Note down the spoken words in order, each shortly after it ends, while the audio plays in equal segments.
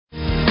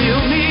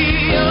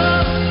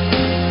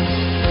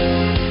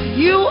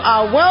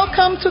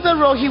Welcome to the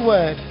Rohi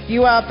Word.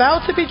 You are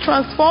about to be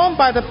transformed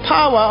by the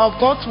power of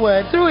God's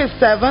Word through his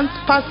servant,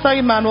 Pastor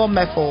Emmanuel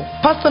Meffel.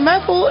 Pastor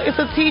Meffel is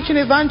a teaching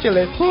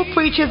evangelist who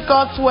preaches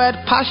God's Word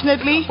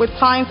passionately with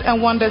signs and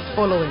wonders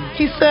following.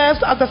 He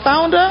serves as the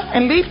founder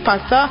and lead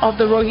pastor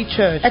of the Rohi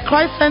Church, a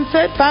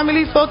Christ-centered,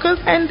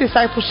 family-focused, and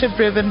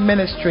discipleship-driven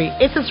ministry.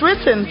 It is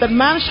written that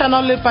man shall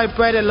not live by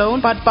bread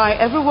alone, but by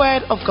every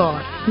word of God.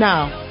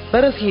 Now,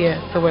 let us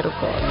hear the word of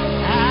God.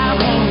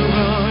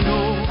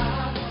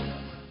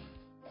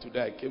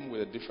 Today I came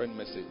with a different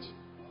message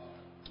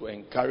to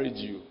encourage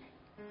you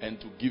and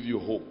to give you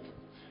hope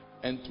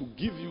and to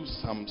give you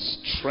some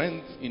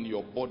strength in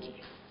your body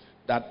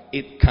that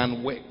it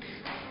can work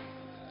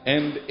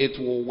and it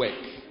will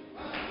work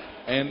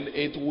and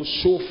it will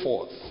show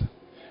forth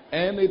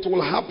and it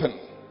will happen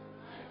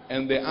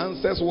and the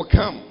answers will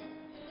come,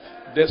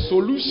 the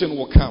solution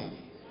will come,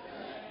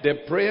 the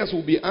prayers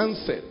will be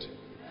answered,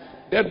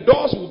 the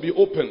doors will be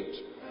opened,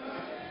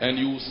 and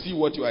you will see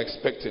what you are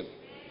expecting.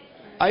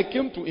 I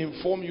came to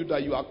inform you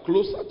that you are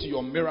closer to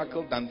your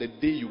miracle than the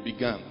day you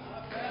began.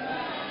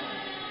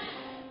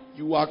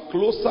 You are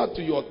closer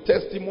to your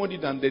testimony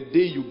than the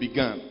day you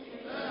began.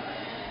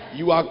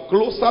 You are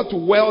closer to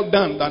well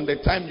done than the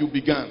time you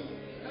began.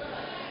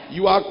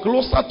 You are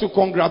closer to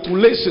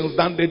congratulations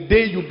than the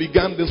day you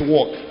began this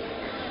work.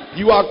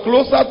 You are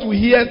closer to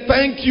hear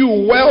thank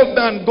you, well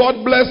done,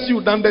 God bless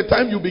you than the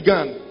time you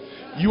began.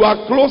 You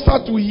are closer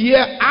to hear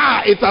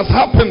it has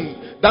happened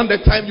than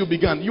the time you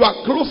began. You are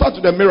closer to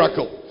the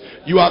miracle.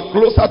 You are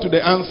closer to the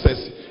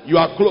answers.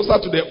 You are closer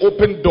to the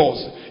open doors.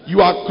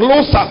 You are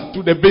closer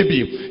to the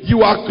baby.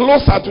 You are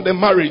closer to the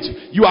marriage.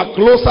 You are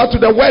closer to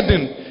the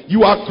wedding.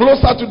 You are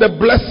closer to the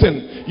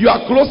blessing. You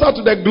are closer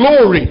to the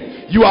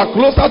glory. You are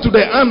closer to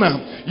the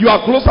honor. You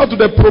are closer to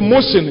the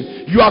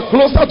promotion. You are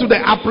closer to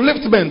the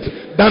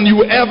upliftment than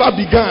you ever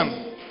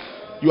began.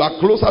 You are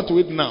closer to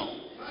it now.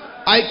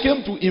 I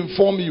came to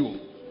inform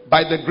you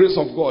by the grace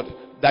of God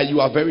that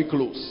you are very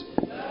close.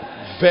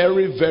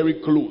 Very,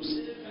 very close.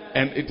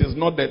 And it is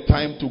not the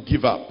time to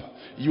give up.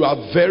 You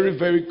are very,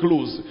 very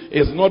close.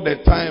 It's not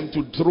the time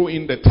to throw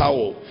in the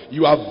towel.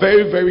 You are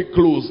very, very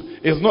close.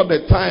 It's not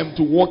the time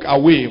to walk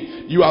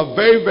away. You are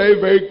very,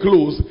 very, very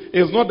close.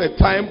 It's not the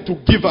time to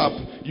give up.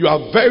 You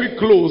are very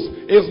close.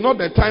 It's not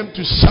the time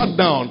to shut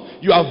down.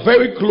 You are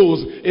very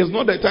close. It's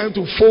not the time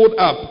to fold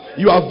up.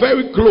 You are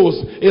very close.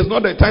 It's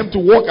not the time to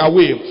walk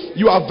away.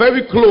 You are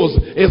very close.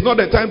 It's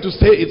not the time to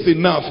say it's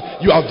enough.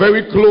 You are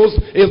very close.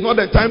 It's not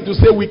the time to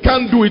say we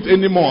can't do it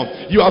anymore.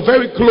 You are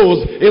very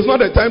close. It's not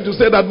the time to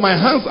say that my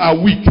hands are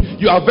weak.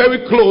 You are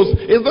very close.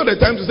 It's not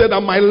the time to say that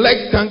my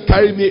legs can't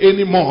carry me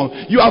anymore.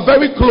 You are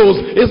very close.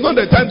 It's not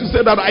the time to say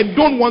that I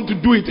don't want to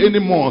do it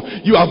anymore.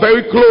 You are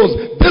very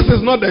close. This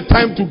is not the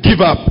time to give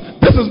up.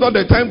 This is not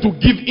the time to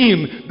give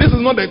in. This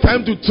is not the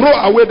time to throw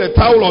away the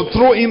towel or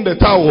throw in the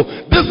towel.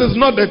 This is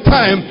not the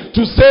time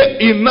to say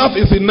enough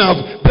is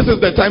enough. This is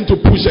the time to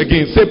push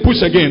again. Say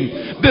push again.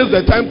 This is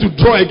the time to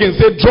draw again.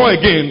 Say draw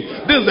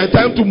again. This is the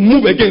time to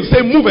move again. Say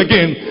move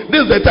again.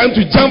 This is the time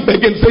to jump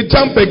again. Say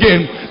jump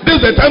again.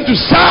 This is the time to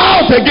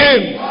shout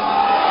again.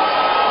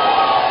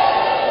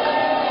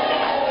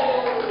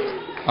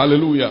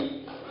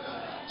 Hallelujah.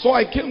 So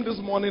I came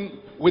this morning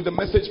with a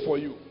message for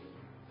you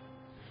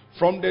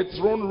from the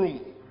throne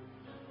room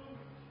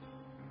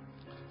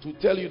to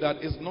tell you that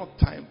it's not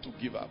time to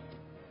give up.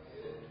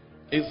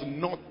 It's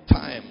not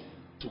time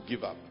to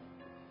give up.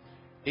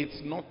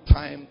 It's not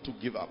time to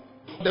give up.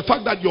 The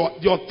fact that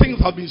your things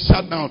have been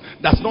shut down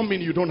does not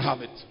mean you don't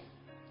have it.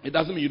 It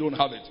doesn't mean you don't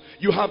have it.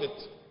 You have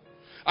it.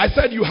 I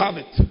said you have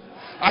it.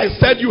 I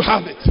said you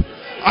have it.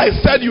 I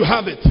said you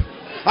have it.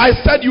 I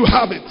said you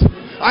have it.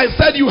 I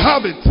said you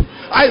have it.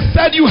 I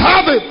said you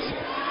have it.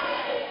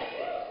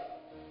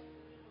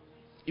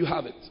 You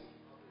have it.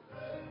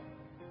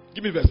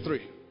 Give me verse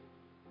 3.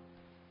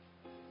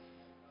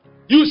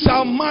 You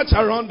shall march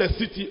around the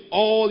city,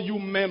 all you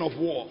men of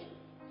war.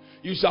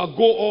 You shall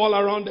go all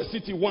around the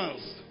city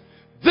once.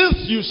 This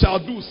you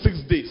shall do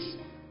 6 days.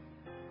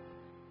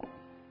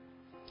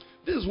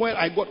 This is where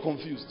I got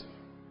confused.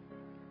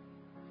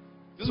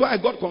 This is why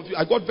I got confused.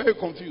 I got very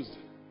confused.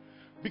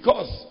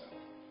 Because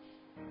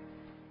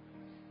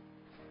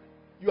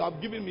you have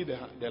given me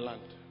the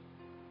land.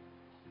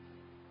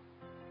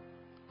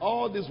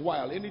 All this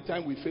while,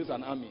 anytime we face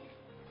an army,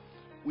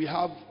 we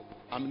have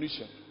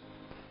ammunition,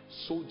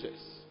 soldiers,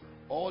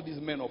 all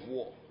these men of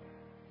war.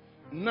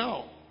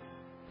 Now,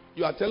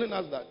 you are telling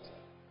us that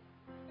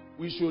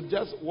we should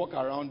just walk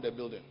around the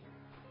building.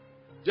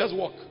 Just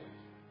walk.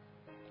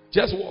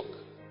 Just walk.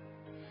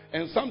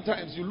 And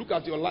sometimes you look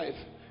at your life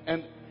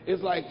and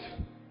it's like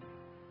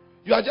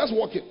you are just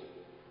walking.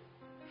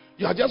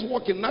 You are just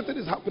walking. Nothing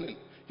is happening.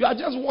 You are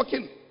just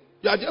walking.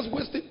 You are just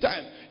wasting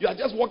time. You are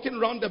just walking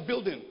around the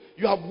building.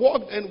 You have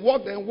walked and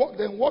walked and walked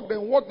and walked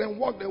and walked and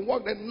walked and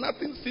walked and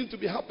nothing seems to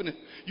be happening.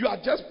 You are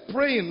just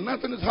praying,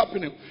 nothing is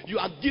happening. You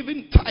are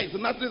giving tithes,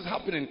 nothing is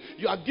happening.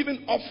 You are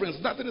giving offerings,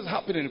 nothing is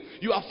happening.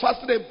 You are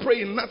fasting and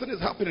praying, nothing is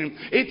happening.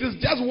 It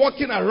is just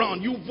walking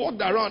around. You've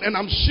walked around, and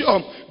I'm sure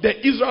the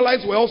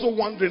Israelites were also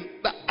wondering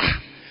that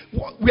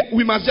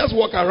We must just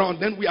walk around.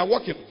 Then we are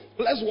walking.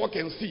 Let's walk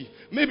and see.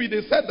 Maybe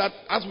they said that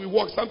as we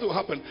walk, something will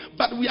happen.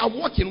 But we are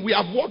walking. We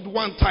have walked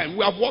one time.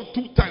 We have walked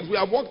 2 times. We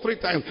have walked 3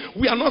 times.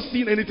 We are not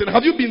seeing anything.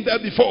 Have you been there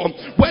before?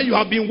 Where you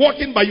have been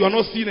walking, but you are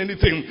not seeing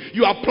anything.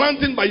 You are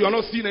planting, but you are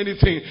not seeing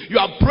anything. You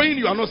are praying,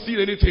 you are not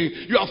seeing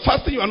anything. You are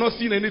fasting, you are not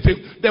seeing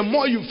anything. The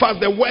more you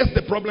fast, the worse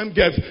the problem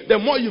gets.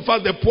 The more you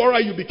fast, the poorer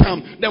you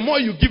become. The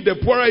more you give, the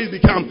poorer you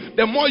become.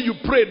 The more you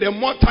pray, the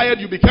more tired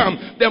you become.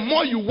 The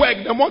more you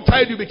work, the more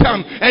tired you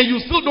become. And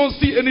you still don't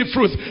see any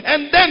fruits.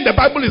 And then the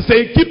Bible is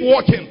saying, keep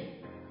walking.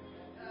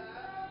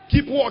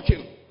 Keep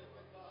walking.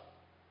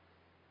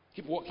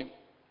 Keep walking.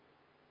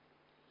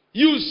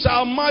 You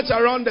shall march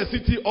around the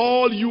city,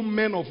 all you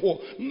men of war.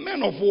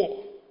 Men of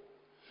war.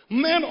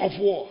 Men of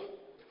war.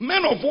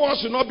 Men of war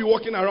should not be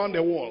walking around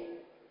the wall.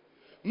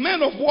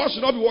 Men of war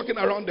should not be walking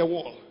around the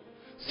wall.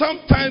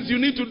 Sometimes you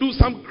need to do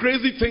some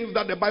crazy things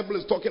that the Bible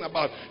is talking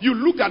about. You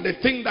look at the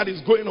thing that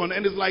is going on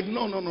and it's like,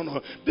 no.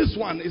 This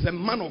one is a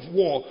man of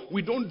war.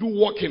 We don't do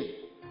walking.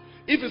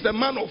 If it's a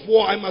man of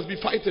war, I must be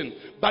fighting.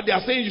 But they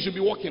are saying you should be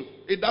walking.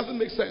 It doesn't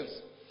make sense.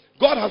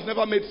 God has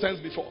never made sense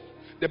before.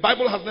 The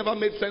Bible has never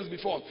made sense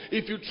before.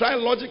 If you try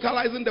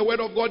logicalizing the word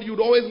of God, you'd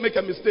always make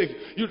a mistake.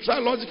 You try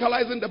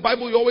logicalizing the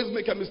Bible, you always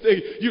make a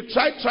mistake. You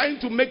try trying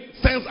to make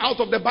sense out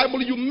of the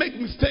Bible, you make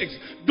mistakes.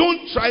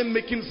 Don't try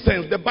making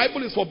sense. The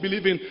Bible is for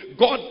believing.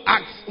 God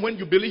acts when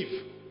you believe.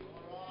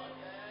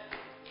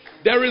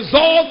 The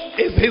result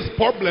is his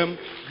problem.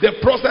 The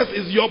process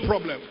is your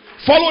problem.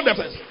 Follow the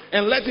process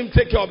and let him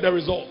take care of the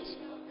results.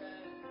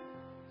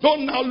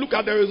 Don't now look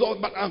at the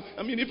result. But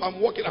if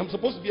I'm walking, I'm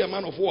supposed to be a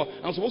man of war.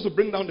 I'm supposed to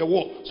bring down the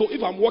wall. So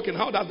if I'm walking,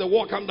 how does the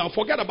wall come down?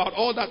 Forget about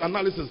all that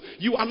analysis.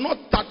 You are not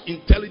that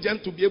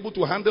intelligent to be able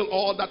to handle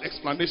all that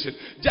explanation.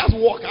 Just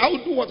walk.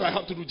 I'll do what I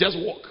have to do. Just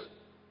walk.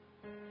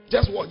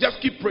 Just walk. Just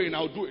keep praying.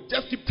 I'll do it.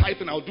 Just keep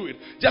tithing. I'll do it.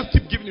 Just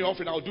keep giving the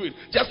offering. I'll do it.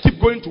 Just keep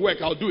going to work.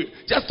 I'll do it.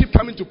 Just keep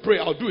coming to pray.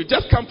 I'll do it.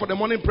 Just come for the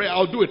morning prayer.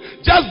 I'll do it.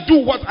 Just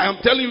do what I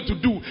am telling you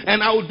to do, and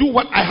I will do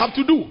what I have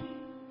to do.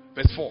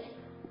 Verse 4.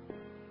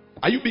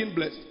 Are you being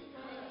blessed?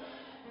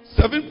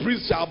 7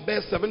 priests shall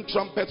bear 7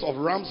 trumpets of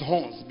ram's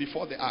horns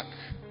before the ark.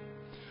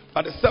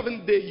 But the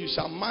 7th day you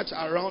shall march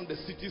around the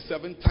city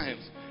 7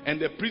 times,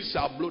 and the priests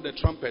shall blow the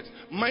trumpets.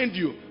 Mind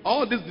you,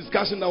 all this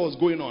discussion that was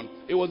going on,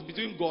 it was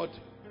between God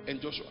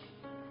and Joshua.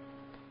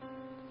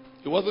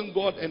 It wasn't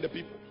God and the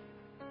people.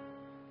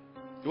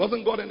 It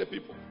wasn't God and the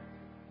people.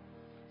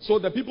 So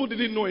the people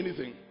didn't know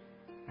anything.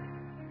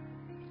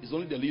 It's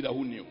only the leader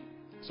who knew.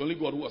 It's only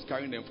God who was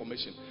carrying the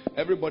information.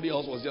 Everybody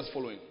else was just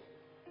following.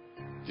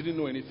 Didn't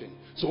know anything.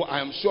 So I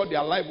am sure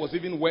their life was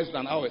even worse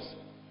than ours.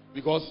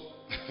 Because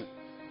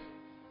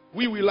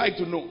we like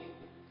to know.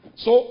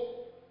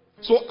 So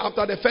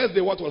after the first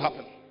day, what will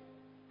happen?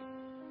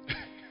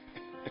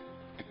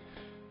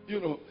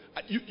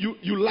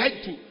 You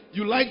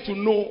like to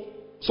know.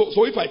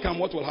 So if I come,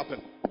 what will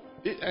happen?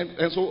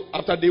 And so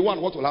after day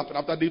 1, what will happen?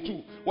 After day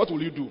 2, what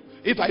will you do?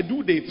 If I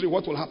do day 3,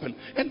 what will happen?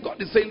 And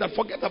God is saying that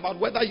forget about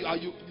whether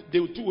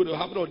day 2 will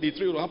happen or day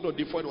 3 will happen or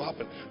day 4 will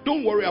happen.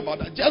 Don't worry about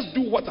that. Just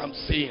do what I'm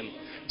saying.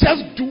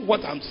 Just do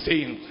what I'm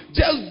saying.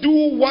 Just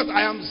do what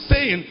I am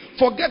saying.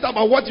 Forget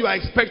about what you are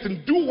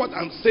expecting. Do what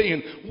I'm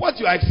saying. What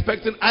you are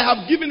expecting, I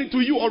have given it to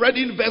you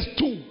already in verse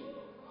 2.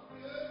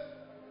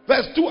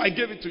 Verse 2, I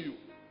gave it to you.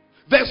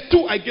 Verse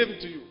 2, I gave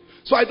it to you.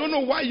 So I don't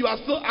know why you are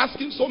still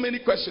asking so many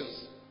questions.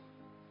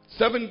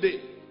 7th day,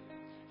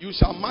 you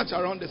shall march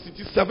around the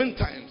city 7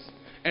 times,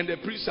 and the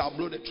priest shall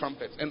blow the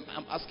trumpets. And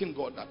I'm asking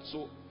God that.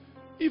 So,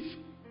 if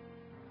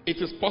it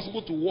is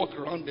possible to walk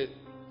around the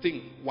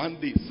thing one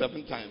day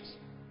 7 times,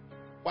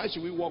 why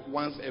should we walk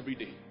once every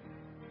day?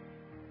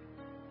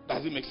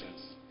 Does it make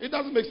sense? It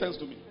doesn't make sense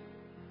to me.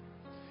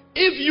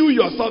 If you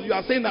yourself, you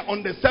are saying that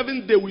on the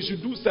 7th day we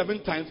should do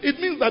 7 times, it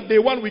means that day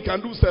 1 we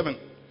can do 7.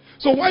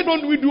 So why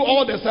don't we do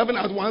all the 7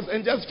 at once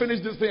and just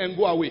finish this thing and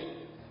go away?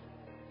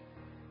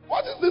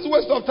 What is this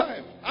waste of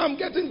time? I'm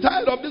getting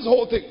tired of this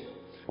whole thing.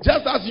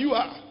 Just as you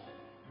are.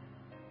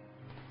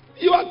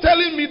 You are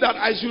telling me that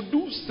I should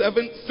do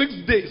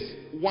 6 days.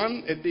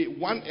 1 a day,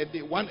 1 a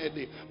day, 1 a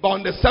day. But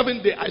on the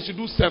 7th day, I should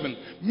do 7.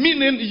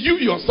 Meaning you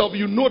yourself,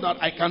 you know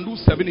that I can do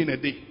 7 in a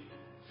day.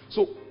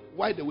 So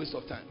why the waste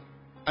of time?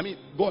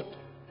 God,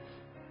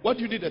 what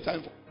do you need the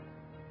time for?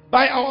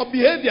 By our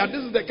behavior,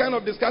 this is the kind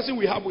of discussion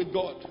we have with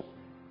God.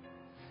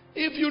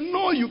 If you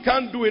know you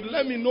can't do it,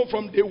 let me know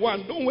from day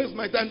 1. Don't waste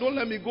my time. Don't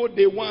let me go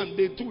day 1,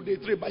 day 2, day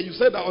 3. But you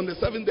said that on the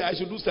 7th day I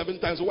should do 7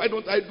 times. So why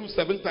don't I do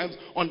 7 times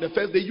on the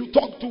first day? You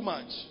talk too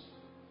much.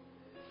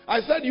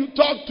 I said you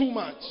talk too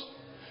much.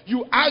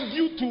 You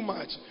argue too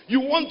much. You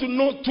want to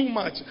know too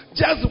much.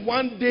 Just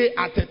one day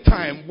at a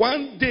time.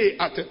 1 day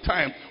at a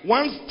time.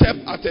 1 step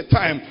at a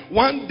time.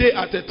 1 day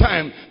at a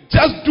time.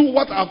 Just do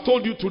what I've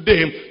told you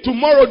today.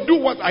 Tomorrow, do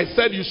what I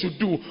said you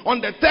should do. On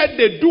the 3rd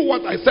day, do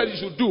what I said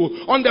you should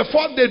do. On the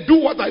 4th day,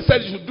 do what I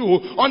said you should do.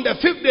 On the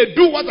 5th day,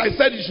 do what I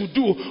said you should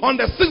do. On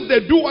the 6th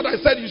day, do what I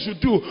said you should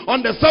do.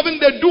 On the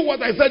 7th day, do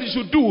what I said you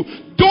should do.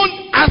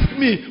 Don't ask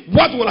me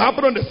what will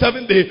happen on the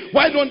 7th day.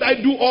 Why don't I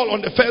do all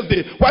on the first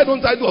day? Why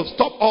don't I do?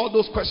 Stop all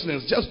those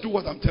questions. Just do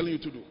what I'm telling you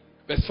to do.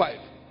 Verse 5.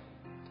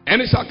 And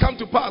it shall come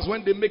to pass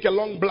when they make a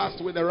long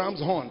blast with the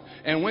ram's horn,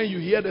 and when you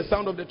hear the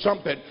sound of the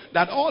trumpet,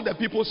 that all the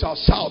people shall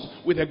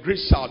shout with a great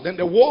shout. Then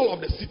the wall of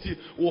the city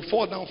will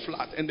fall down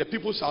flat, and the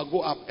people shall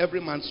go up,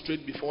 every man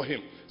straight before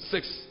him.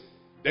 6.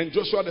 Then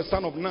Joshua the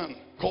son of Nun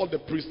called the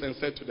priest and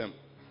said to them,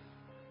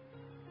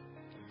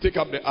 take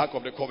up the ark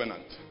of the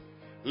covenant.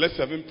 Let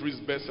 7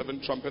 priests bear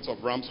 7 trumpets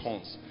of ram's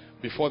horns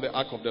before the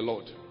ark of the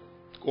Lord.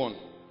 Go on.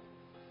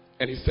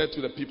 And he said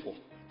to the people,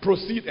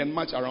 proceed and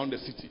march around the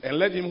city, and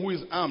let him who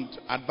is armed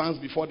advance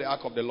before the ark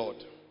of the Lord.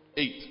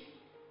 8.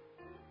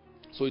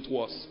 So it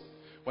was,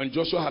 when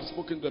Joshua had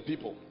spoken to the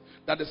people,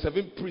 that the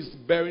 7 priests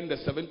bearing the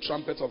 7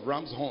 trumpets of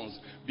ram's horns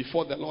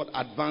before the Lord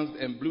advanced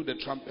and blew the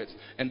trumpets,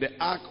 and the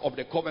ark of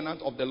the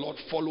covenant of the Lord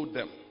followed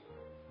them.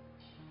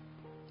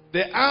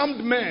 The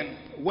armed men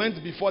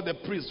went before the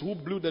priests who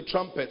blew the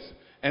trumpets,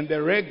 and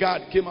the rear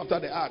guard came after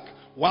the ark,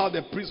 while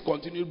the priests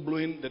continued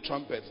blowing the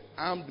trumpets.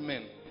 Armed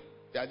men.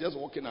 They are just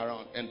walking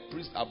around, and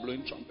priests are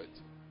blowing trumpet.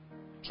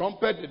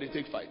 Trumpet, they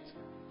take fight.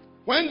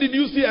 When did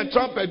you see a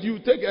trumpet? You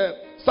take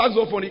a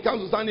saxophone, he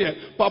comes to stand here,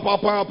 pa pa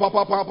pa pa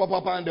pa pa pa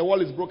pa pa, and the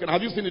wall is broken.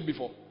 Have you seen it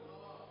before?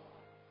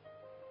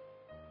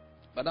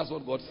 But that's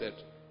what God said.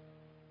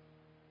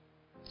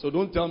 So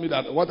don't tell me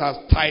that what has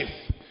tithe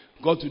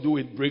got to do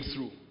with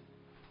breakthrough?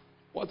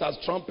 What has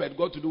trumpet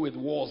got to do with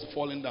walls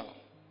falling down?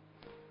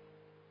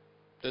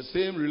 The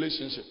same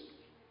relationship.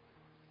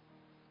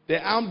 The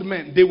armed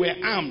men, they were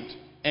armed.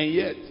 And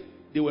yet,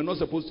 they were not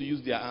supposed to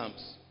use their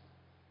arms.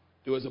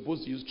 They were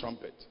supposed to use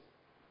trumpet.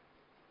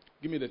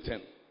 Give me the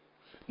 10.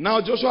 Now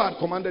Joshua had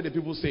commanded the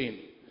people, saying,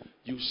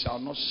 you shall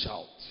not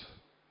shout.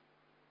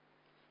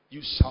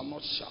 You shall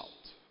not shout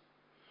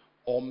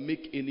or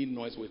make any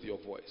noise with your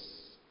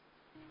voice.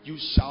 You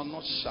shall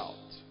not shout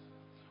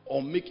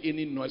or make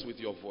any noise with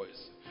your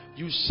voice.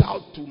 You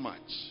shout too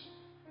much.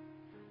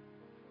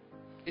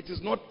 It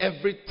is not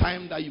every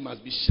time that you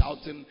must be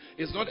shouting.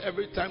 It's not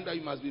every time that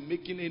you must be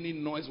making any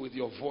noise with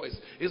your voice.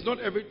 It's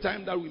not every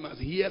time that we must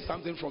hear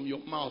something from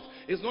your mouth.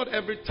 It's not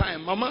every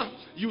time. Mama,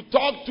 you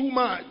talk too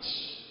much.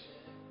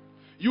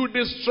 You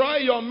destroy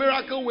your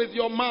miracle with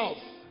your mouth.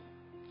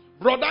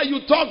 Brother, you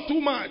talk too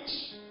much.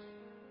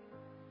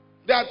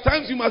 There are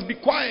times you must be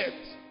quiet.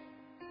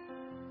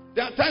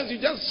 There are times you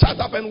just shut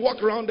up and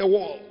walk around the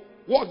wall.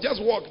 Walk,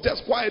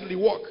 just quietly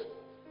walk.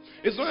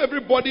 It's not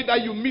everybody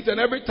that you meet, and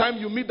every time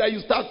you meet that you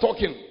start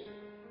talking.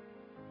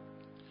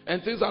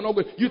 And things are not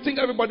good. You think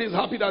everybody is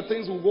happy that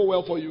things will go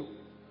well for you.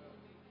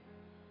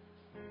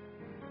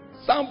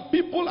 Some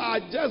people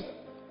are just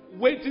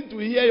waiting to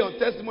hear your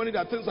testimony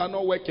that things are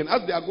not working.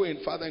 As they are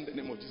going, Father, in the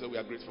name of Jesus, we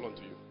are grateful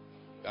unto you.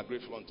 We are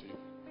grateful unto you.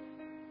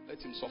 Let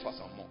him suffer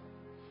some more.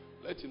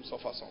 Let him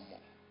suffer some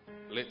more.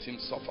 Let him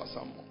suffer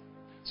some more.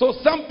 So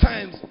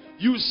sometimes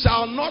you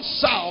shall not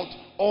shout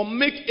or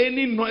make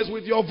any noise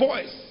with your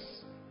voice.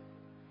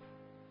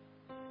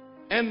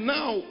 And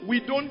now we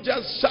don't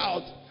just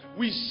shout.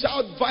 We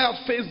shout via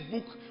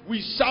Facebook.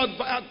 We shout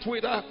via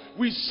Twitter.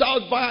 We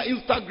shout via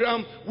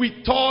Instagram.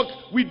 We talk.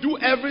 We do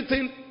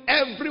everything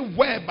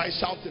everywhere by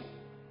shouting.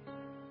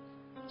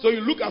 So you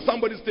look at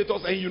somebody's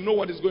status and you know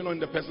what is going on in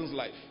the person's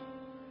life.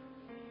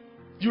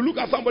 You look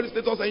at somebody's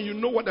status and you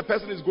know what the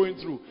person is going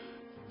through.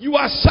 You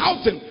are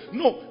shouting.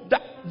 No,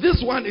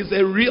 this one is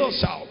a real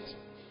shout.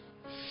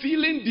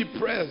 Feeling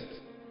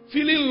depressed.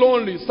 Feeling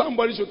lonely.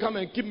 Somebody should come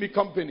and keep me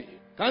company.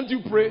 Can't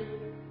you pray?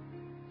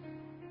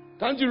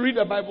 Can't you read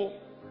the Bible?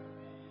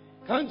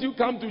 Can't you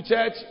come to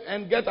church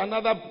and get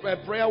another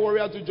prayer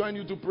warrior to join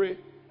you to pray?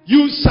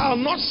 You shall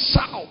not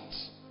shout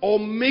or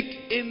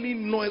make any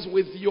noise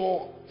with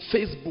your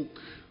Facebook.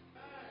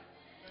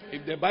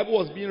 If the Bible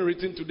was being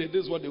written today,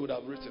 this is what they would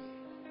have written.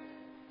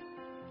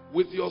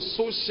 With your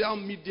social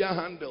media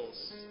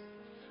handles.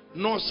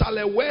 Nor shall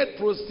a word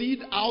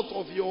proceed out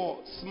of your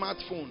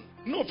smartphone.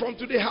 No, from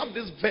today have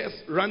this verse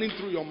running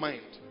through your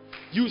mind.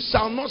 You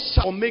shall not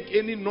shout or make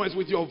any noise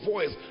with your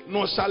voice,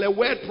 nor shall a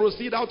word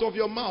proceed out of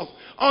your mouth,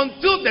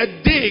 until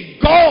the day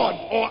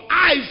God or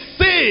I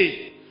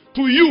say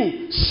to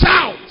you,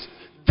 shout.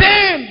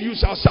 Then you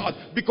shall shout,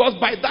 because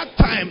by that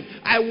time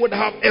I would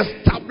have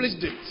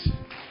established it.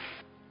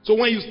 So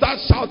when you start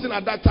shouting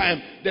at that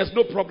time, there's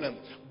no problem.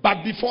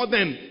 But before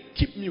then,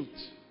 keep mute.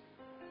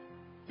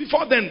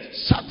 Before then,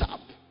 shut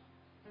up.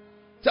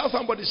 Tell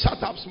somebody,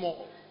 shut up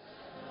small.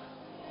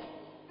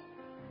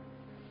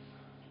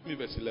 Give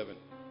me verse 11.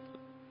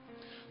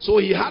 So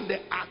he had the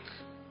ark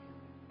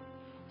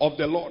of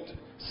the Lord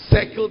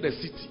circle the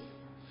city,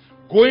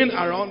 going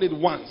around it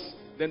once.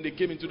 Then they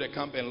came into the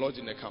camp and lodged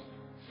in the camp.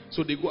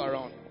 So they go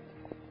around.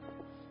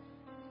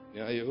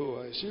 Then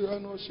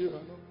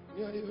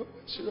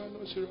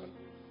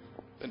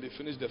they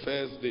finish the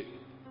first day.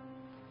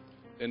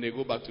 Then they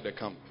go back to the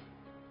camp.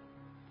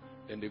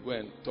 Then they go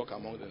and talk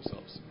among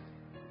themselves.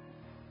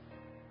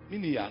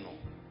 We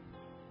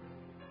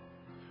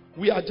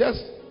are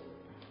just,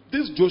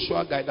 this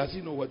Joshua guy, does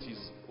he know what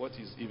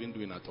he's even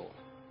doing at all?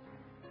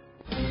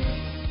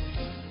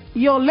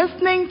 You're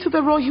listening to the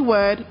Rohi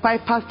Word by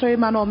Pastor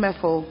Emmanuel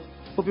Methel.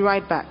 We'll be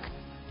right back.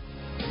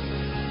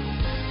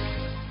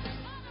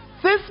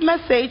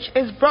 message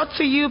is brought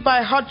to you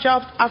by Hot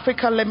Jobs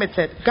Africa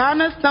Limited,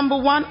 Ghana's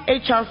 #1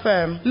 HR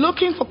firm.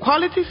 Looking for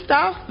quality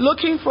staff?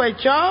 Looking for a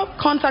job?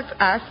 Contact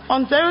us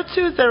on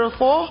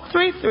 0204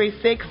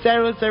 336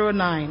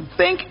 009.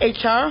 Think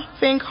HR,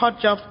 think Hot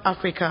Jobs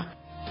Africa.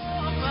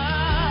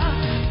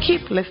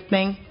 Keep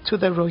listening to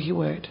the Rohi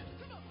Word.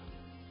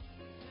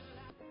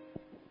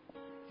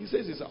 He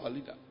says he's our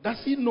leader.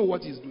 Does he know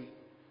what he's doing?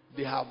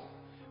 They have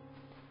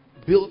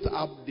built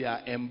up their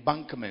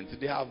embankment.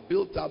 They have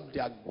built up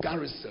their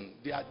garrison.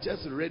 They are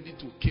just ready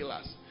to kill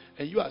us.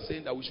 And you are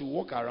saying that we should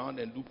walk around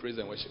and do praise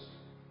and worship.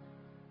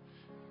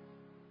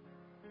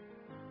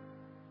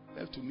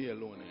 Left to me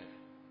alone.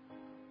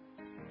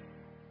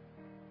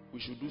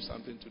 We should do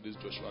something to this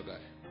Joshua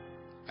guy.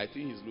 I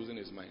think he's losing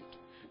his mind.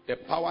 The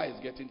power is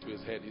getting to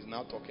his head. He's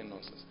now talking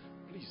nonsense.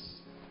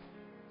 Please,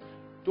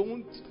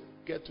 don't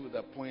get to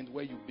the point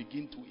where you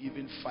begin to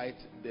even fight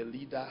the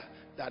leader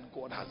that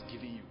God has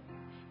given you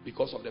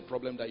because of the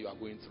problem that you are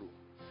going through.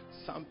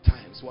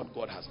 Sometimes what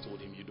God has told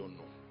him, you don't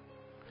know.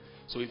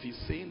 So if he's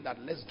saying that,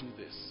 let's do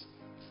this,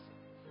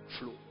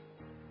 flow.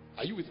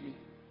 Are you with me?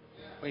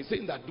 When he's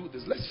saying that, do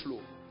this, let's flow.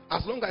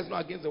 As long as it's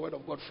not against the word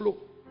of God, flow.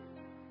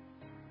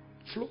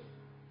 Flow.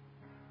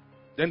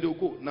 Then they'll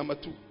go. Number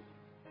 2.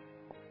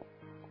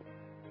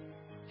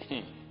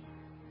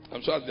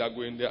 I'm sure as they are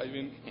going there,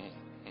 even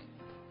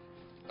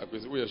I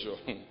could say, we are sure.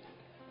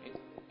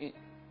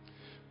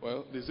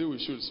 Well, they say we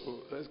should, so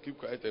let's keep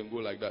quiet and go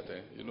like that.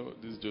 You know,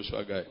 this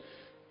Joshua guy,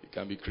 he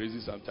can be crazy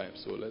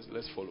sometimes. So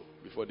let's follow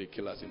before they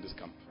kill us in this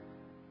camp.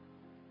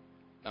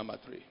 Number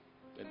 3.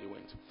 Then they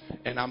went.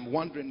 And I'm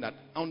wondering that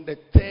on the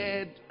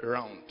 3rd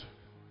round,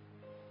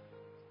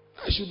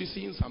 I should be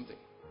seeing something.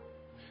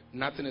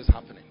 Nothing is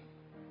happening.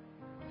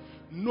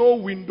 No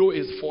window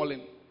is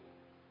falling.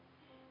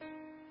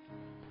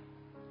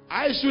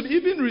 I should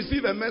even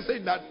receive a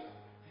message that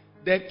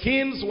the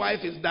king's wife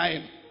is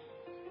dying.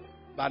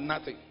 But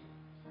nothing.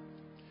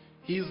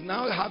 He's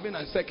now having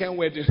a second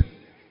wedding.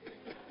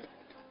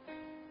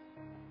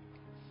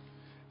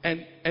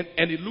 and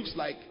it looks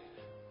like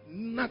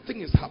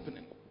nothing is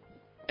happening.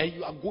 And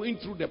you are going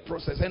through the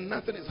process and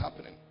nothing is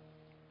happening.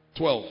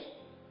 12.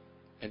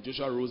 And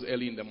Joshua rose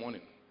early in the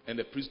morning. And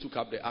the priest took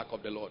up the ark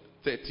of the Lord.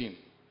 13.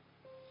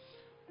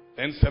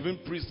 And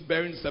 7 priests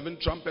bearing 7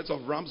 trumpets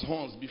of ram's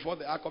horns before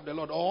the ark of the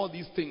Lord. All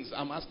these things,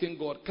 I'm asking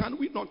God, can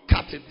we not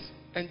cut it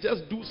and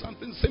just do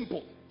something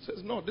simple? He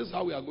says, no, this is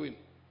how we are going.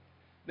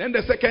 Then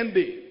the second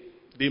day,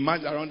 they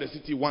marched around the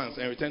city once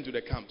and returned to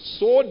the camp.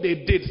 So they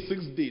did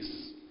 6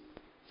 days.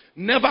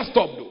 Never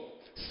stopped though.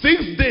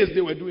 6 days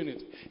they were doing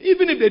it.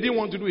 Even if they didn't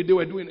want to do it, they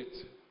were doing it.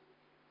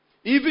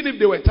 Even if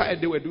they were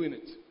tired, they were doing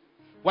it.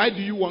 Why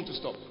do you want to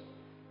stop?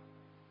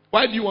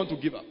 Why do you want to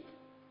give up?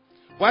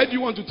 Why do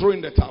you want to throw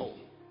in the towel?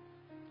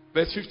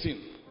 Verse 15.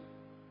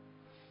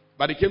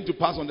 But it came to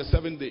pass on the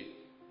 7th day.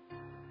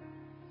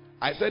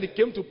 I said it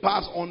came to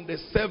pass on the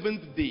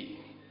 7th day.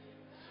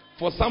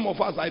 For some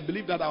of us, I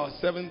believe that our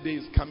 7th day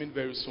is coming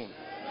very soon.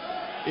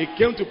 It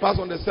came to pass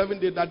on the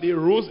 7th day that they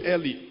rose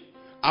early,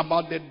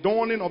 about the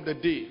dawning of the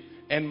day,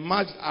 and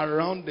marched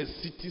around the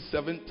city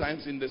 7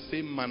 times in the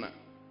same manner.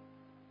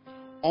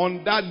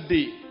 On that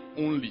day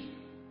only,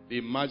 they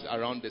marched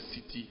around the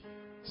city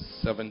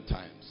 7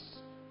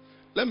 times.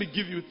 Let me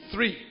give you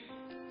 3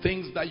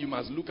 things that you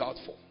must look out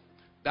for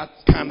that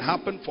can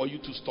happen for you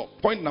to stop.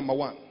 Point number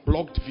 1,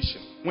 blocked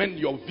vision. When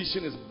your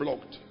vision is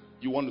blocked,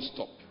 you want to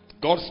stop.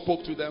 God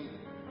spoke to them.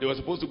 They were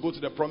supposed to go to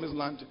the promised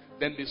land.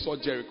 Then they saw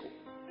Jericho.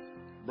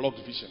 Blocked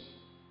vision.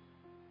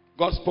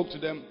 God spoke to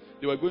them.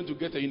 They were going to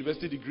get a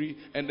university degree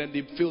and then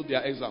they failed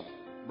their exam.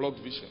 Blocked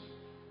vision.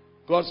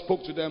 God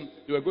spoke to them.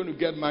 They were going to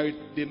get married.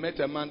 They met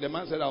a man. The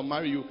man said, I'll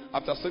marry you.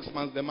 After 6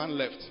 months, the man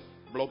left.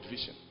 Blocked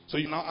vision. So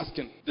you're now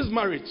asking, this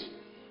marriage,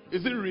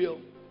 is it real?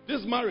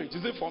 This marriage,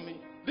 is it for me?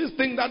 This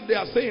thing that they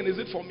are saying, is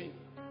it for me?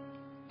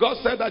 God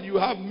said that you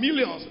have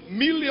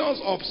millions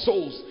of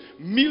souls,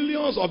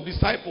 millions of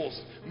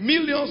disciples.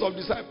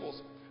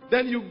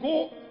 Then you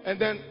go and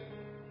then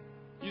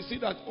you see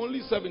that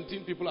only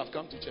 17 people have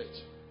come to church.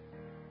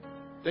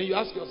 Then you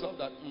ask yourself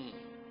that,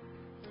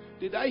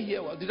 did I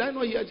hear well? Did I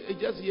not hear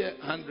just hear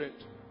 100?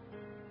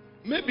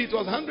 Maybe it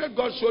was 100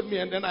 God showed me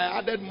and then I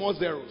added more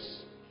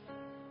zeros.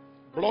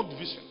 Blocked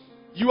vision.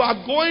 You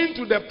are going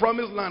to the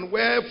promised land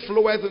where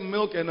floweth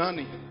milk and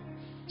honey.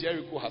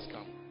 Jericho has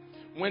come.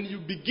 When you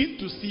begin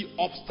to see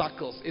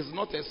obstacles, it's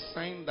not a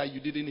sign that you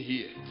didn't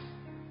hear.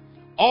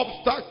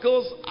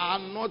 Obstacles are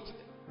not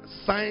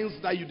signs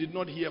that you did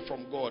not hear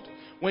from God.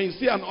 When you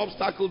see an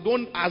obstacle,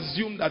 don't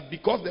assume that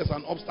because there's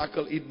an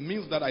obstacle, it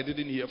means that I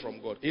didn't hear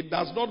from God. It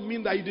does not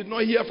mean that you did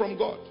not hear from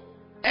God.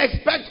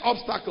 Expect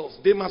obstacles.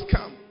 They must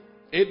come.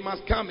 It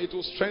must come. It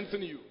will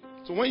strengthen you.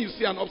 So when you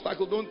see an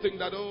obstacle, don't think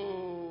that,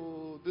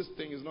 this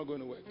thing is not going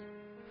to work.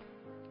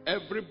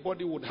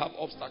 Everybody would have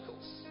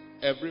obstacles.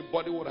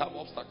 Everybody would have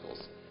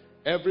obstacles.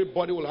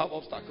 Everybody will have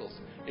obstacles.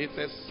 It's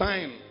a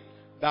sign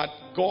that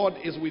God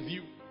is with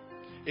you.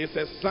 It's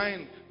a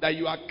sign that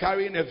you are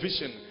carrying a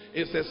vision.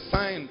 It's a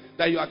sign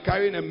that you are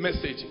carrying a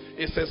message.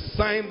 It's a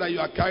sign that you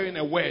are carrying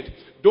a word.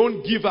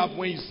 Don't give up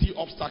when you see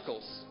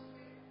obstacles.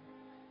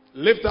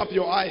 Lift up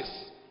your eyes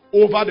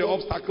over the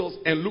obstacles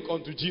and look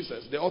unto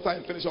Jesus, the author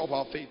and finisher of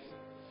our faith.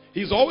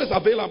 He's always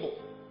available.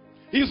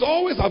 He's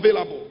always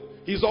available.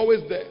 He's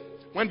always there.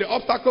 When the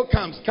obstacle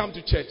comes, come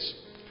to church.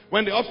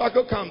 When the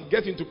obstacle comes,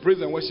 get into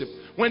praise and worship.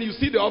 When you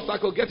see the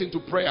obstacle, get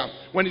into prayer.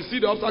 When you see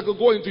the obstacle,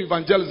 go into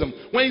evangelism.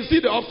 When you see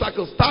the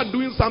obstacle, start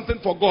doing something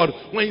for God.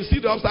 When you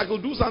see the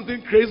obstacle, do something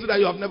crazy that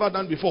you have never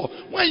done before.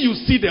 When you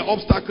see the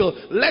obstacle,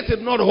 let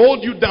it not hold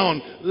you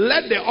down.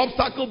 Let the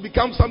obstacle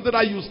become something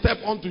that you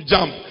step on to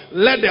jump.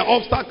 Let the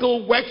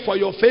obstacle work for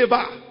your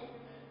favor.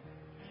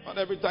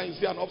 Not every time you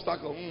see an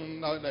obstacle,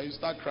 now you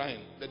start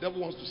crying. The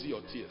devil wants to see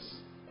your tears.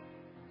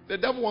 The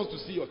devil wants to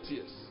see your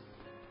tears.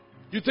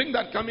 You think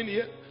that coming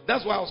here?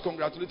 That's why I was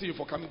congratulating you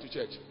for coming to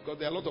church. Because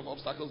there are a lot of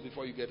obstacles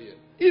before you get here.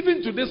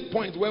 Even to this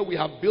point where we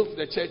have built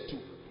the church to,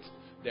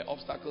 the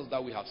obstacles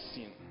that we have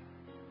seen.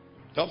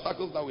 The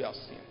obstacles that we have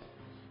seen.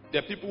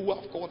 The people who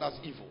have called us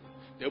evil.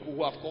 The people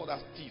who have called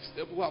us thieves.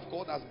 The people who have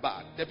called us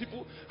bad. The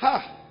people,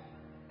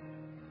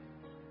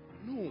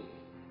 no.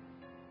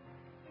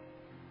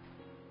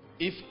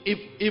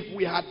 If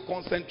we had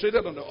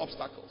concentrated on the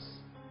obstacles,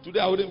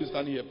 today I wouldn't be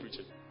standing here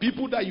preaching.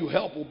 People that you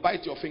help will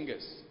bite your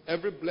fingers.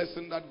 Every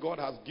blessing that God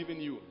has given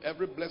you,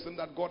 every blessing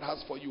that God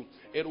has for you,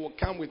 it will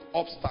come with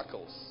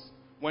obstacles.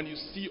 When you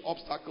see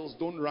obstacles,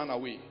 don't run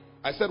away.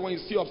 I said when you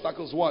see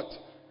obstacles, what?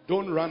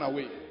 Don't run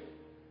away.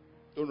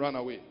 Don't run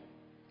away.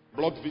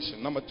 Block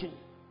vision. Number 2.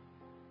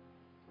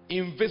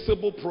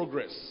 Invisible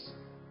progress.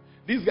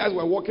 These guys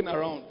were walking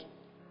around.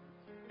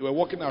 They were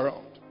walking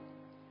around.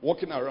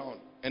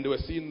 And they were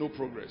seeing no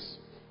progress.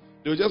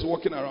 They were just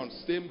walking around,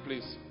 same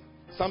place.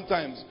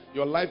 Sometimes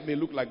your life may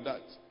look like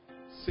that.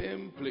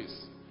 Same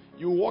place.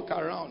 You walk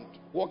around.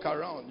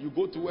 You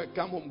go to work,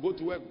 come home, go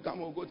to work, come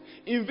home, go to...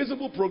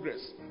 Invisible progress.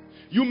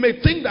 You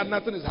may think that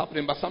nothing is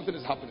happening, but something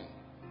is happening.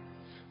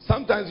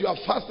 Sometimes you are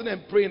fasting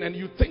and praying and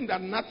you think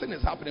that nothing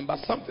is happening, but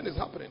something is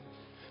happening.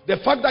 The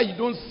fact that you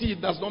don't see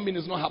it does not mean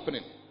it's not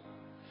happening.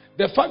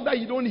 The fact that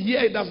you don't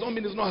hear it does not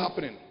mean it's not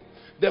happening.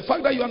 The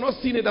fact that you are not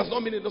seeing it does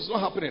not mean it's not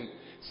happening.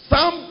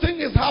 Something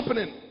is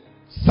happening.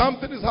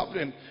 Something is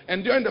happening.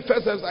 And during the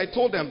first service, I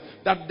told them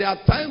that there are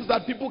times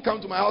that people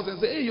come to my house and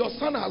say, hey, your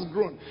son has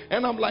grown.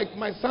 And I'm like,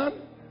 my son,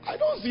 I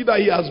don't see that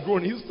he has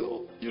grown. He's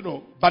still,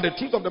 But the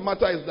truth of the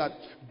matter is that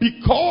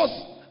because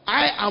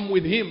I am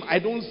with him, I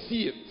don't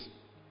see it.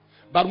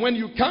 But when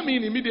you come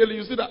in immediately,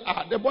 you see that,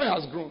 the boy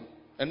has grown.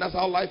 And that's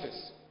how life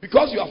is.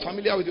 Because you are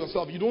familiar with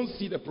yourself, you don't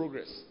see the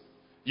progress.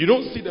 You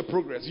don't see the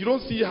progress. You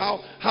don't see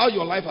how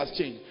your life has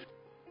changed.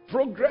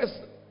 Progress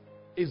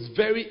is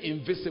very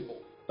invisible.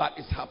 But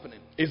it's happening.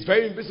 It's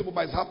very invisible,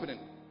 but it's happening.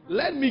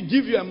 Let me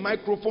give you a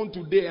microphone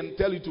today and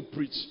tell you to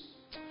preach.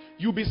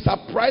 You'll be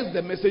surprised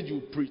the message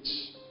you preach.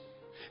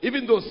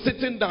 Even though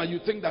sitting down, you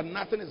think that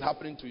nothing is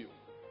happening to you.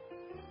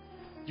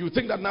 You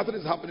think that nothing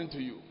is happening to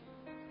you.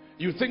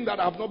 You think that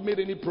I've not made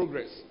any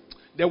progress.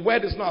 The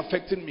word is not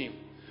affecting me.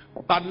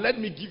 But let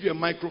me give you a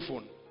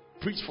microphone.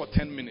 Preach for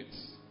 10 minutes.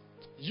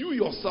 You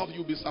yourself,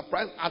 you'll be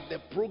surprised at the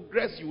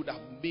progress you would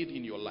have made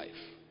in your life.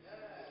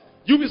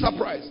 You'll be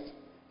surprised.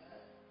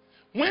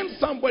 When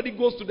somebody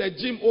goes to the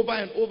gym over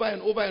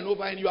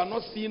and you are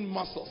not seeing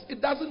muscles,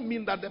 it doesn't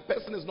mean that the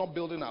person is not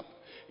building up.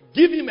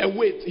 Give him a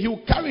weight, he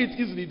will carry it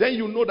easily. Then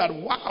you know that,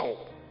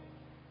 wow,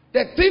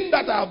 the thing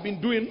that I have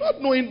been doing,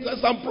 not knowing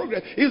some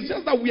progress, it's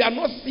just that we are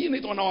not seeing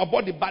it on our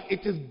body, but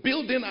it is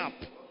building up.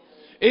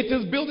 It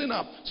is building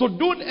up. So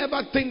don't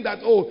ever think that,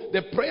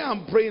 the prayer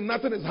I'm praying,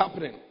 nothing is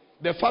happening.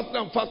 The fasting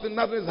I'm fasting,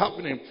 nothing is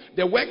happening.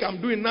 The work I'm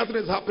doing, nothing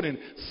is happening.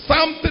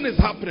 Something is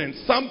happening.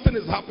 Something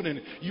is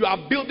happening. You are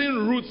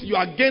building roots. You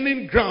are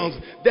gaining grounds.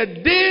 The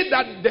day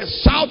that the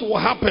shout will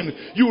happen,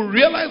 you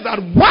realize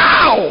that,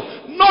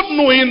 wow, not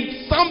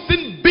knowing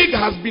something big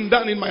has been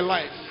done in my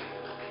life.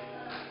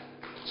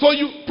 So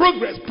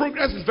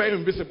progress is very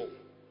invisible.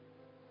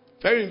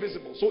 Very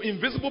invisible. So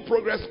invisible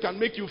progress can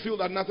make you feel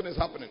that nothing is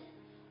happening.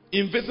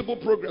 Invisible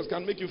progress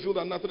can make you feel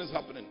that nothing is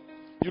happening.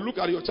 You look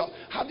at your child.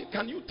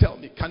 Can you tell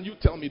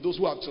me, those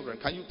who have children,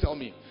 can you tell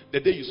me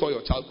the day you saw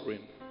your child growing?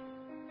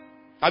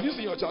 Have you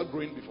seen your child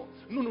growing before?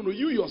 No.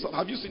 You yourself,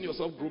 have you seen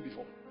yourself grow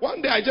before?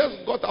 One day I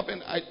just got up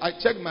and I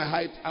checked my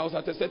height. I was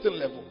at a certain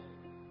level.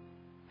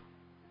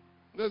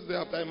 This day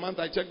after a month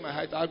I checked my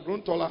height. I've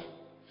grown taller.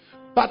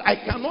 But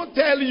I cannot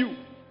tell you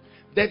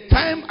the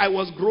time I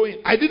was growing.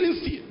 I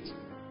didn't see it.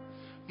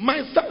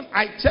 My son,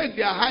 I check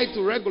their height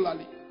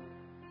regularly.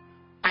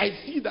 I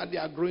see that they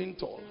are growing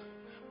tall.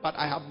 But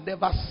I have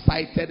never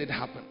sighted it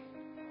happen.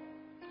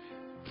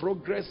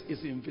 Progress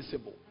is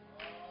invisible,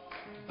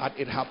 but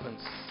it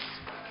happens.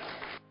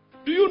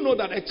 Do you know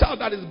that a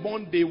child that is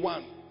born day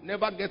one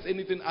never gets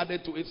anything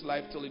added to its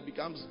life till it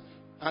becomes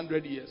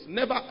 100 years?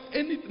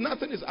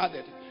 Nothing is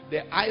added.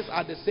 The eyes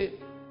are the same.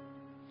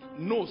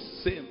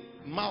 Nose, same.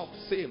 Mouth,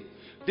 same.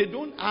 They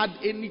don't add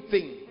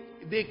anything.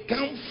 They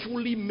come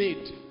fully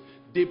made.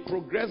 They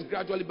progress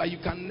gradually, but you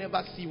can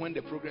never see when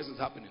the progress is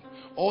happening.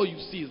 All you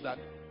see is that,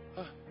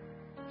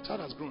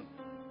 child has grown.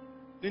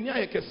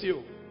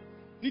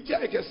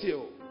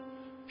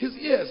 His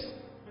ears,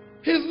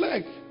 his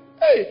leg,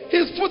 hey,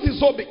 his foot is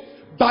so big.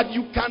 But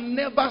you can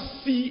never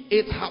see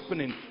it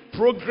happening.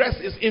 Progress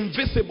is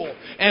invisible.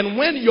 And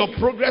when your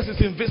progress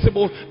is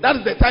invisible, that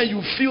is the time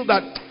you feel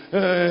that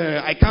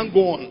I can't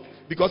go on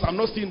because I'm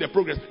not seeing the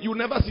progress. You will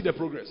never see the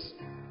progress.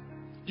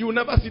 You will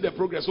never see the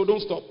progress. So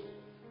don't stop.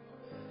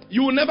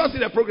 You will never see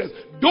the progress.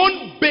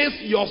 Don't base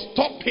your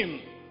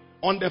stopping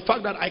on the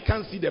fact that I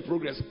can't see the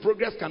progress.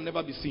 Progress can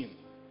never be seen.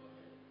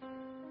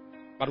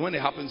 But when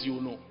it happens, you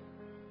will know.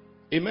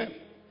 Amen.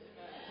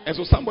 And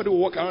so somebody will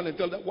walk around and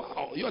tell them,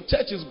 wow, your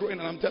church is growing.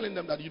 And I'm telling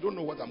them that you don't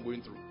know what I'm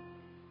going through.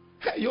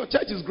 Hey, your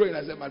church is growing.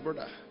 I said, my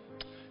brother,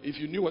 if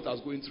you knew what I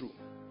was going through.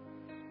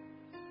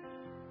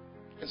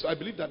 And so I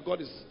believe that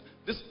God is,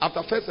 this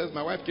after first says,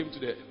 my wife came to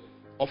the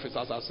office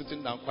as I was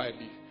sitting down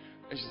quietly.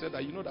 And she said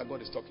that, you know that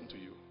God is talking to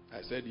you.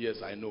 I said, yes,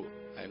 I know.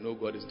 I know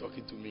God is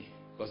talking to me.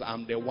 Because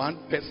I'm the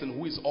one person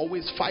who is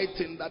always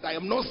fighting that I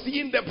am not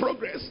seeing the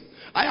progress.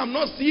 I am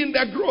not seeing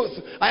the growth.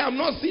 I am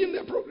not seeing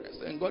the progress.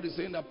 And God is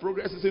saying that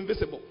progress is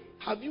invisible.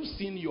 Have you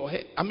seen your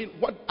hair? I mean,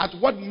 at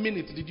what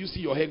minute did you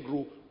see your hair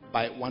grow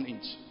by 1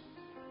 inch?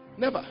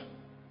 Never.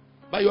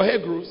 But your hair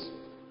grows.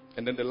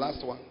 And then the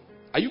last one.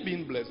 Are you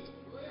being blessed?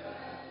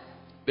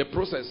 The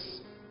process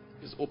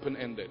is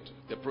open-ended.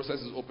 The process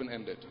is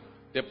open-ended.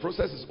 The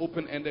process is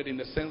open-ended in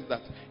the sense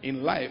that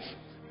in life,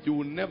 you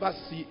will never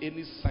see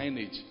any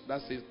signage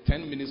that says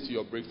 10 minutes to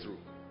your breakthrough,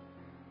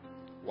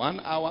 1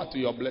 hour to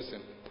your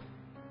blessing,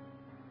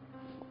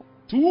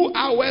 2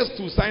 hours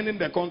to signing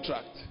the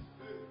contract,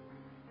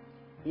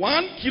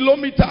 1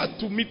 kilometer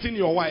to meeting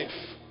your wife.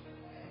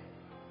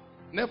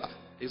 Never.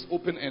 It's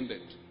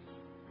open-ended.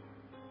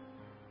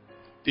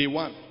 Day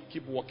 1,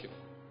 keep walking.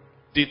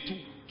 Day 2,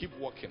 keep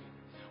walking.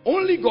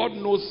 Only God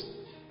knows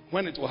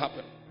when it will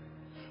happen.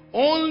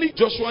 Only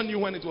Joshua knew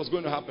when it was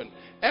going to happen.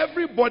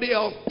 Everybody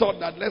else thought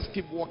that let's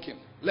keep walking.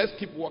 Let's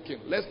keep walking.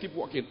 Let's keep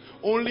walking.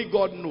 Only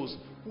God knows.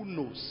 Who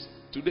knows?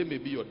 Today may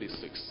be your day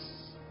 6.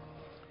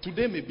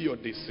 Today may be your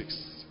day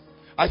 6.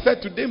 I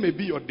said today may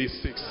be your day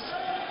 6.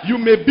 You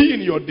may be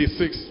in your day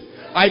 6.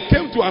 I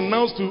came to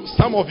announce to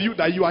some of you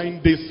that you are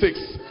in day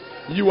 6.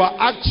 You are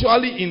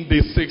actually in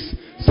day 6.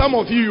 Some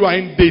of you are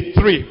in day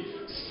 3.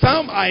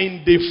 Some are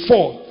in day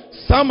 4.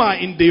 Some are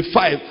in day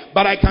 5.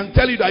 But I can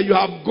tell you that you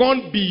have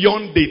gone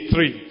beyond day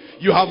 3.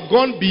 You have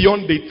gone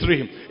beyond day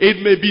 3. It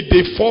may be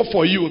day 4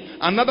 for you.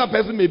 Another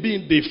person may be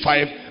in day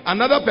 5.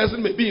 Another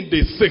person may be in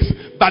day 6.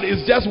 But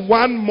it's just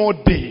one more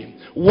day.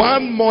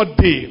 One more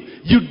day.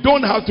 You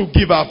don't have to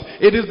give up.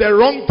 It is the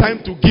wrong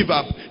time to give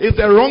up. It's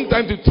the wrong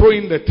time to throw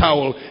in the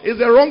towel. It's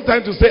the wrong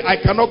time to say, I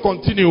cannot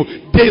continue.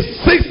 Day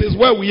 6 is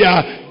where we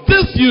are.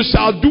 This you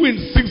shall do in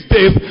 6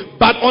 days.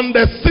 But on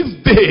the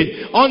 6th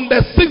day,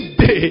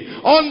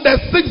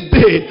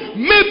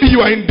 maybe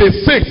you are in day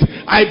 6.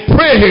 I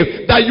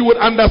pray that you would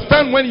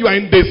understand when you are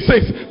in day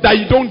 6 that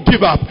you don't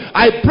give up.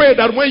 I pray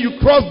that when you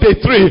cross day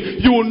 3,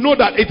 you will know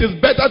that it is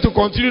better to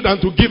continue than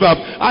to give up.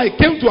 I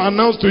came to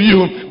announce to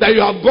you that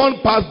you have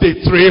gone past day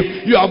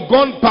 3, you have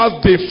gone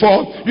past day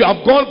 4, you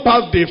have gone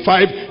past day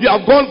 5, you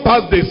have gone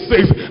past day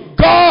 6.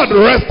 God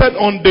rested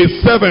on day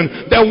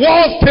 7. The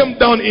walls came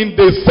down in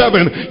day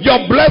 7. Your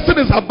blessing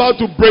is about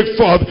to break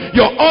forth.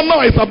 Your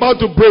honor is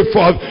about to break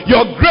forth.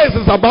 Your grace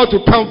is about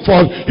to come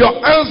forth. Your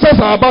answers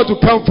are about to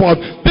come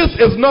forth. This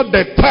is not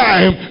the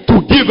time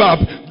to give up.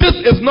 This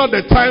is not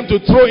the time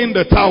to throw in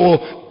the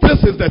towel.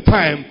 This is the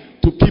time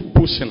to keep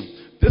pushing.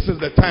 This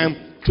is the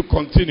time to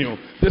continue.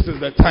 This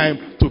is the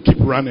time to keep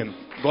running.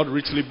 God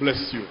richly bless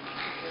you.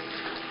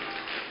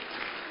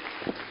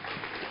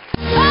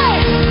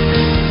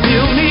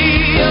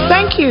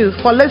 Thank you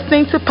for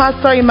listening to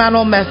Pastor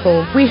Emmanuel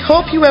Methil. We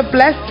hope you were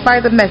blessed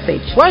by the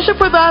message. Worship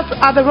with us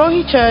at the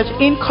Rohi Church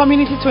in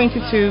Community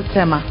 22,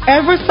 Tema.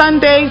 Every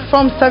Sunday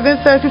from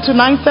 7:30 to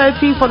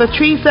 9:30 for the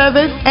tree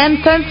service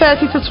and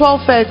 10:30 to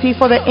 12:30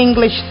 for the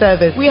English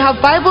service. We have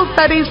Bible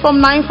studies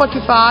from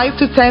 9:45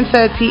 to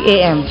 10:30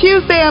 a.m.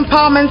 Tuesday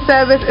empowerment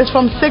service is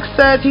from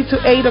 6:30 to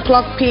 8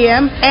 o'clock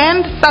p.m.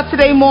 and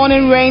Saturday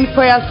morning rain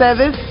prayer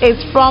service is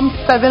from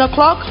 7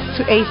 o'clock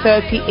to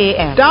 8:30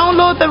 a.m.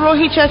 Download the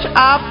Rohi Church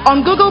app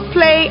on Google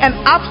Play and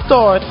App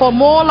Store for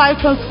more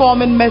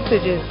life-transforming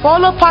messages.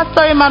 Follow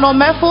Pastor Emmanuel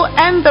Methil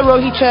and the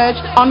Rohi Church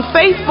on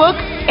Facebook,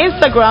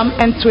 Instagram,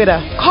 and Twitter.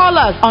 Call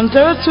us on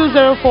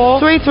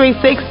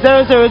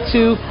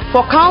 0204-336-002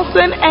 for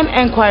counseling and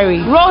enquiry.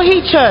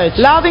 Rohi Church,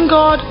 loving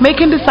God,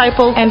 making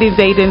disciples, and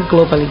invading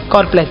globally.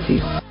 God bless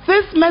you.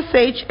 This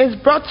message is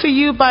brought to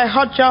you by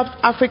Hot Jobs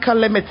Africa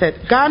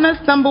Limited, Ghana's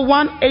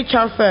 #1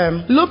 HR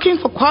firm. Looking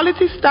for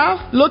quality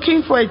staff?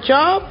 Looking for a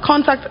job?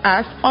 Contact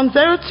us on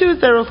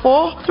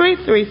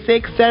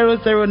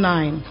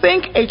 0204-336-009.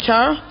 Think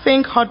HR,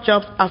 think Hot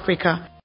Jobs Africa.